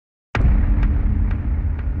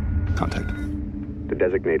Contact. The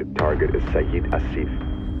designated target is Saeed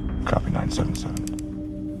Asif. Copy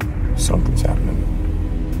 977. Something's happening.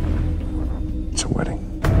 It's a wedding.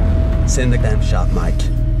 Send the damn shot, Mike.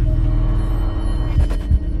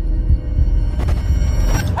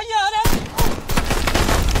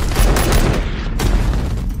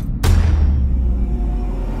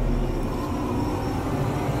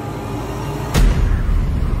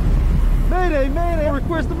 Mayday!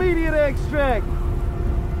 Request immediate extract!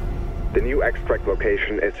 The new extract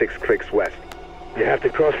location is 6 clicks west. You have to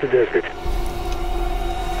cross the desert.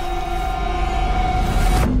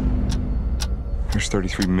 There's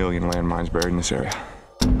 33 million landmines buried in this area.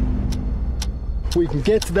 We can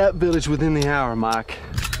get to that village within the hour, Mike.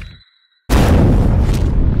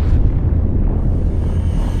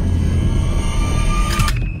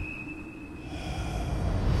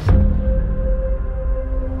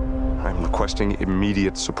 I'm requesting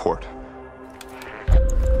immediate support.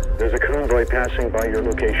 There's a convoy passing by your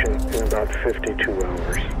location in about 52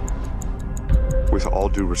 hours. With all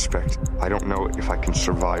due respect, I don't know if I can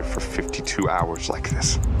survive for 52 hours like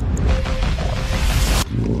this.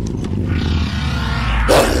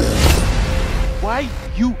 Why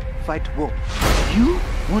you fight war? You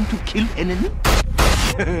want to kill enemy?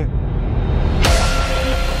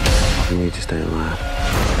 We need to stay alive.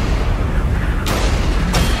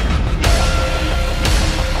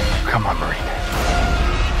 Come on, Marine.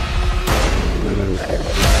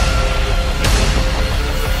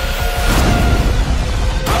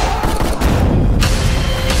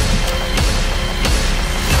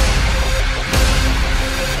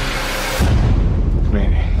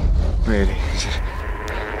 Mayday. Is it?